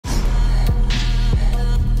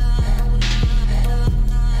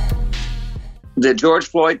the George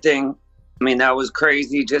Floyd thing, I mean, that was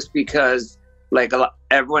crazy just because like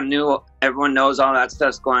everyone knows all that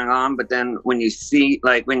stuff's going on. But then when you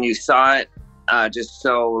saw it, just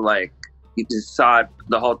so like, you just saw it,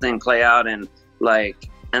 the whole thing play out, and like,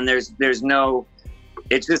 and there's no,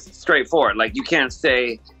 it's just straightforward. Like, you can't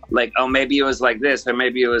say like, oh, maybe it was like this or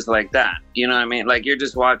maybe it was like that. You know what I mean? Like, you're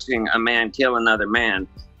just watching a man kill another man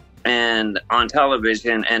and on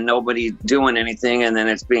television and nobody doing anything. And then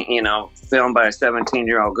it's being, you know, filmed by a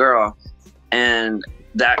 17-year-old girl. And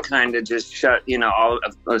that kind of just shut, you know, all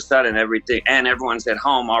of a sudden everything, and everyone's at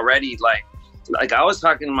home already. Like I was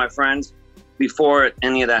talking to my friends before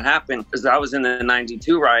any of that happened, because I was in the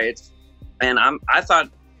 ’92 riots, and I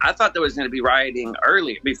thought there was going to be rioting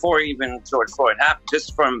earlier, before even George Floyd happened,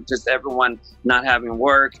 just from everyone not having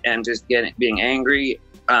work and just being angry.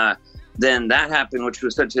 Then that happened, which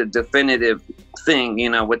was such a definitive thing, you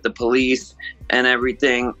know, with the police and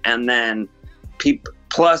everything, and then people,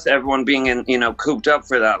 plus everyone being in, you know, cooped up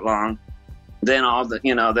for that long. Then all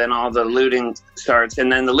the looting starts,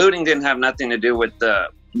 and then the looting didn't have nothing to do with the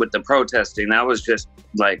protesting. That was just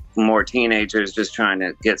like more teenagers just trying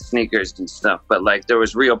to get sneakers and stuff. But like, there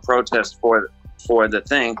was real protest for the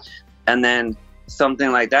thing, and then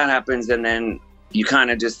something like that happens, and then you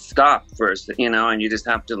kind of just stop first, you know, and you just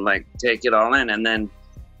have to like take it all in, and then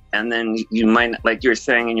you might, like you're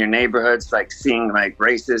saying, in your neighborhoods, like seeing like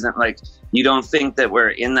racism, like you don't think that we're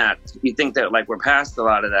in that, you think that like we're past a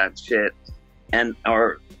lot of that shit, and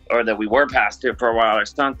or that we were past it for a while or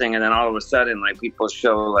something, and then all of a sudden like people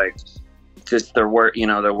show like just their worst, you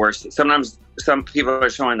know, their worst. Sometimes some people are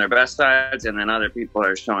showing their best sides, and then other people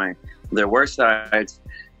are showing their worst sides,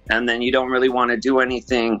 and then you don't really want to do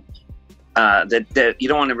anything that you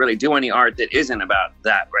don't want to really do any art that isn't about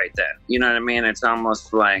that right then. You know what I mean? It's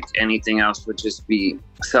almost like anything else would just be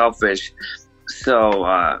selfish. So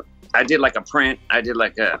I did like a print. I drew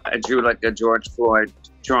like a George Floyd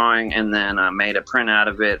drawing, and then made a print out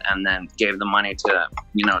of it, and then gave the money to,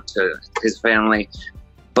 you know, to his family.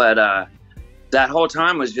 But that whole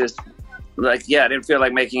time was just like, yeah, I didn't feel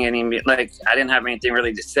like making any, like, I didn't have anything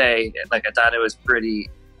really to say. Like, I thought it was pretty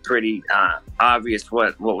obvious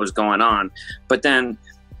what was going on. But then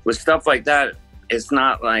with stuff like that, it's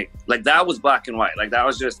not like that was black and white. Like, that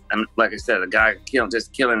was just, like I said, a guy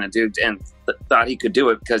just killing a dude and thought he could do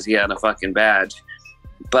it because he had a fucking badge.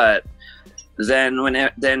 But then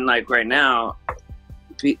then like right now,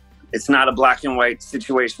 it's not a black and white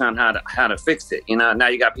situation on how to fix it. You know, now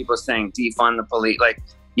you got people saying defund the police. Like,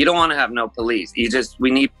 you don't want to have no police.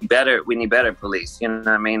 We need better police. You know what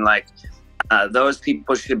I mean? Like, those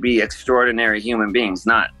people should be extraordinary human beings,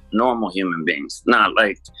 not normal human beings. Not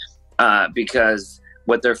like, because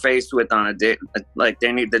what they're faced with on a day, like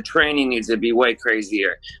the training needs to be way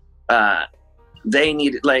crazier. They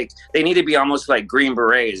need to be almost like Green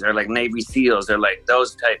Berets or like Navy SEALs or like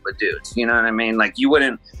those type of dudes. You know what I mean? Like, you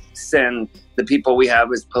wouldn't send the people we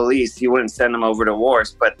have as police, you wouldn't send them over to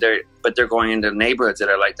wars, but they're going into neighborhoods that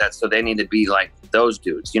are like that. So they need to be like those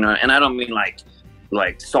dudes, you know? And I don't mean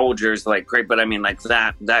like soldiers, like great, but I mean like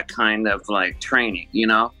that kind of like training, you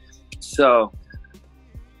know? So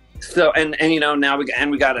and you know, now we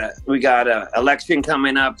got a election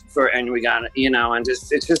coming up and we got, you know, and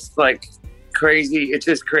just, it's just like crazy. It's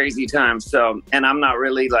just crazy times. So, and I'm not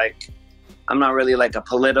really like a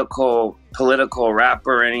political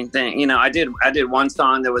rapper or anything. You know, I did one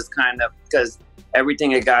song that was kind of, because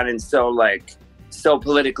everything had gotten so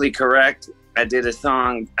politically correct, I did a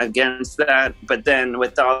song against that. But then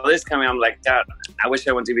with all this coming, I'm like, God, I wish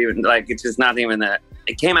I wouldn't even, like, it's just not even that.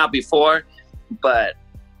 It came out before, but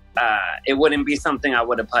it wouldn't be something I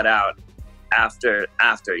would have put out after,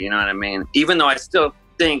 you know what I mean? Even though I still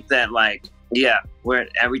think that, like, yeah, we're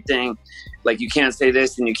everything, like, you can't say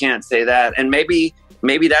this and you can't say that. And maybe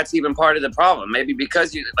that's even part of the problem. Maybe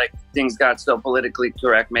because things got so politically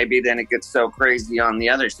correct, maybe then it gets so crazy on the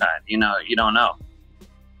other side, you know, you don't know.